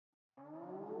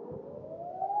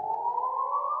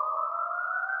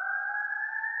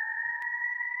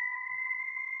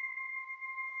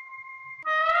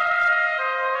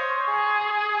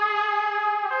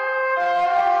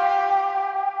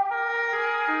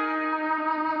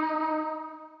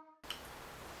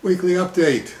Weekly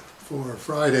update for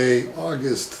Friday,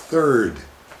 August 3rd.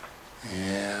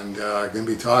 And I'm going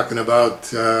to be talking about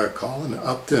Colin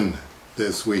Upton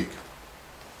this week.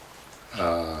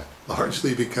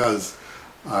 Largely because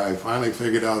I finally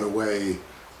figured out a way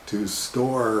to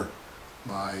store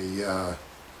my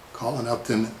Colin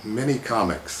Upton mini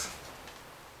comics.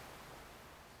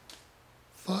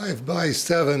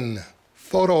 5x7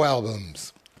 photo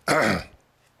albums.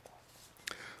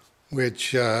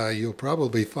 Which you'll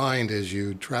probably find as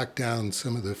you track down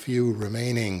some of the few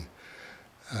remaining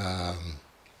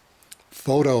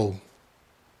photo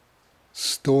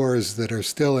stores that are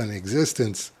still in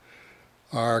existence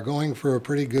are going for a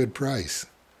pretty good price.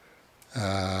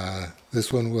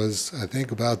 This one was, I think,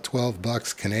 about 12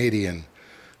 bucks Canadian.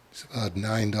 It's about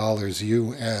 $9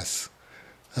 US.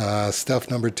 Stuff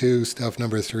number 2, stuff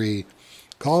number 3.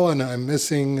 Colin, I'm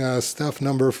missing stuff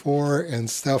number 4 and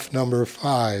stuff number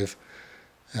 5.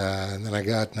 And then I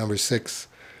got number 6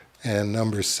 and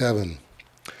number 7.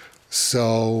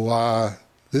 So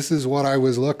this is what I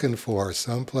was looking for,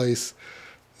 someplace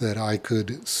that I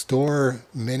could store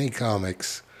mini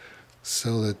comics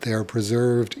so that they're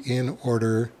preserved in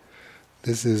order.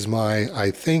 This is my,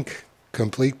 I think,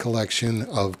 complete collection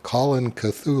of Colin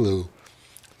Cthulhu.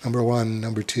 Number 1,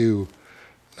 number 2,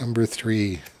 number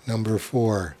 3, number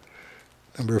 4,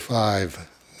 number 5,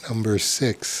 number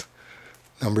 6,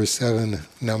 number 7,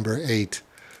 number 8,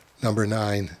 number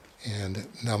 9, and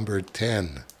number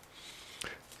 10.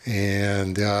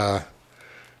 And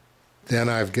then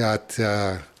I've got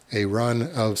a run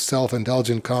of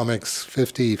self-indulgent comics,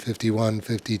 50, 51,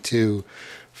 52,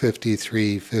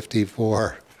 53,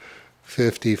 54,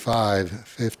 55,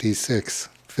 56,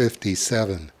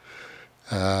 57.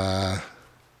 And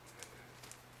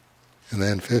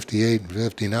then 58 and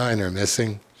 59 are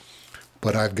missing.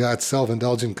 But I've got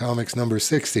self-indulgent comics number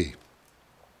 60.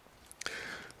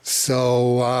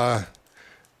 So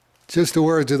just a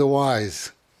word to the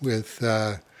wise with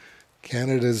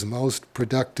Canada's most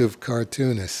productive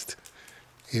cartoonist.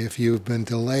 If you've been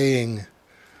delaying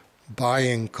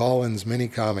buying Colin's mini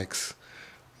comics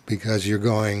because you're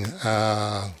going,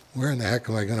 where in the heck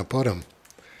am I going to put them?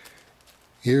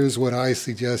 Here's what I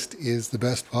suggest is the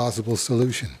best possible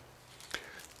solution.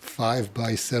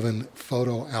 5x7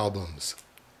 photo albums.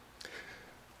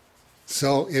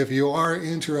 So if you are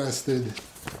interested,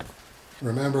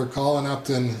 remember Colin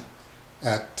Upton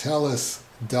at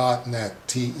telus.net,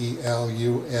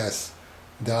 TELUS.net,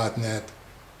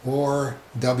 or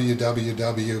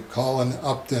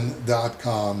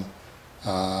www.colinupton.com,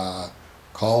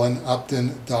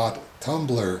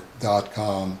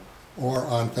 colinupton.tumblr.com, or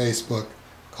on Facebook,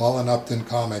 Colin Upton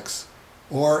Comics.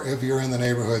 Or if you're in the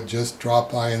neighborhood, just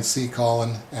drop by and see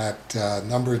Colin at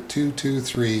number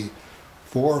 223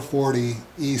 440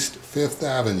 East 5th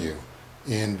Avenue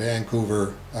in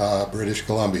Vancouver, British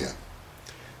Columbia.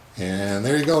 And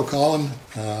there you go, Colin.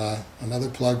 Another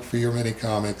plug for your mini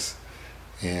comics.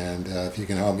 And if you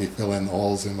can help me fill in the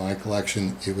holes in my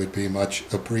collection, it would be much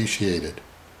appreciated.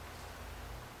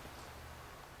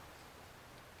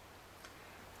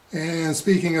 And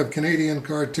speaking of Canadian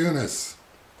cartoonists,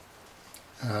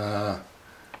 I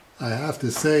have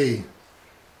to say,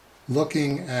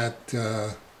 looking at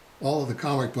all of the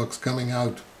comic books coming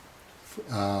out,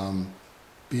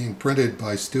 being printed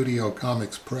by Studio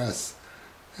Comics Press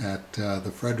at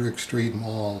the Frederick Street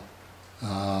Mall,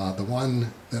 the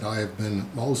one that I have been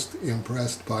most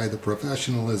impressed by the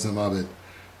professionalism of it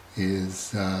is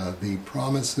the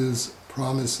Promises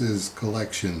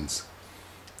collections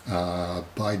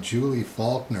by Julie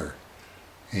Faulkner.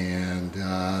 And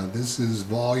this is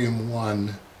volume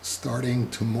 1, starting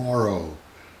tomorrow,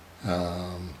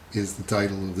 is the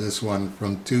title of this one,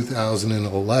 from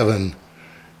 2011.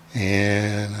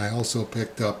 And I also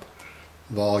picked up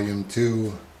volume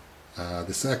 2,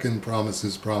 the second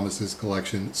Promises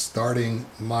collection, starting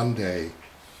Monday.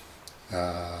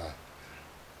 To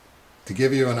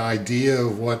give you an idea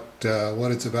of what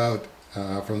it's about,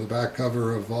 from the back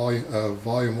cover of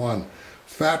volume 1.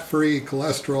 Fat-free,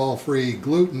 cholesterol-free,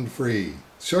 gluten-free,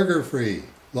 sugar-free,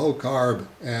 low-carb,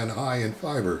 and high in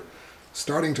fiber.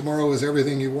 Starting tomorrow is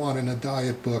everything you want in a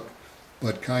diet book,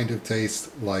 but kind of tastes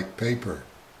like paper.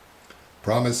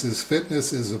 Promises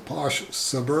Fitness is a posh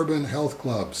suburban health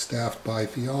club staffed by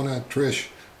Fiona, Trish,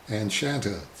 and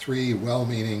Shanta, 3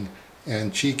 well-meaning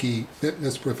and cheeky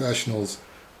fitness professionals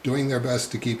doing their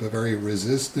best to keep a very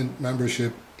resistant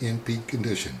membership in peak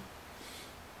condition.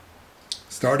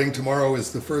 Starting tomorrow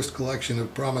is the first collection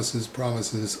of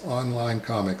Promises online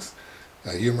comics,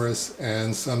 a humorous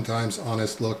and sometimes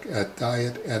honest look at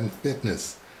diet and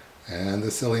fitness, and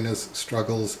the silliness,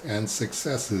 struggles, and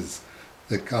successes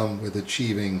that come with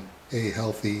achieving a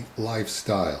healthy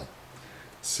lifestyle.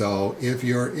 So if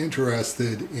you're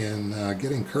interested in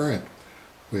getting current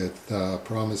with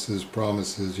Promises,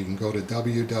 you can go to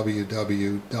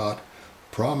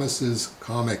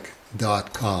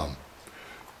www.promisescomic.com.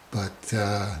 But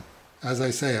as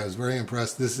I say, I was very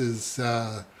impressed. This is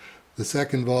the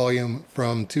second volume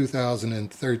from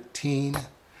 2013,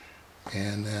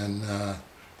 and then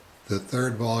the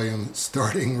third volume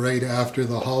starting right after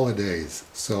the holidays.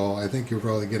 So I think you're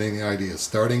probably getting the idea.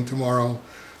 Starting tomorrow,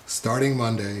 starting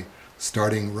Monday,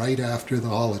 starting right after the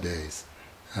holidays.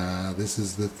 This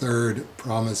is the third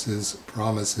Promises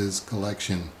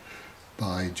collection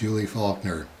by Julie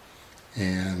Faulkner.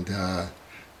 And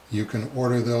you can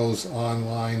order those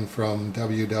online from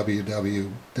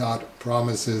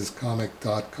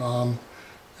www.promisescomic.com,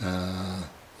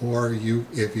 or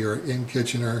if you're in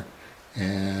Kitchener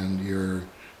and you're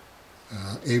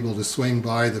able to swing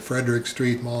by the Frederick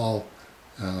Street Mall,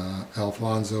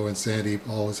 Alfonso and Sandy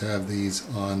always have these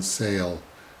on sale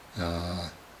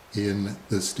in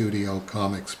the Studio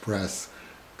Comics Press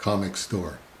comic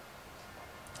store.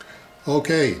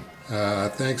 Okay,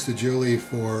 thanks to Julie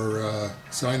for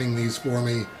signing these for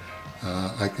me.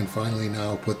 I can finally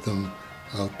now put them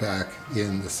out back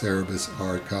in the Cerebus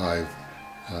archive,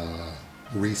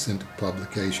 recent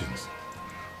publications.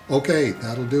 Okay,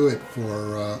 that'll do it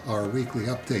for our weekly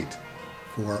update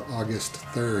for August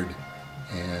 3rd,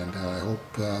 and I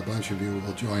hope a bunch of you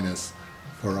will join us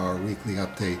for our weekly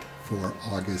update for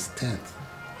August 10th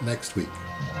next week.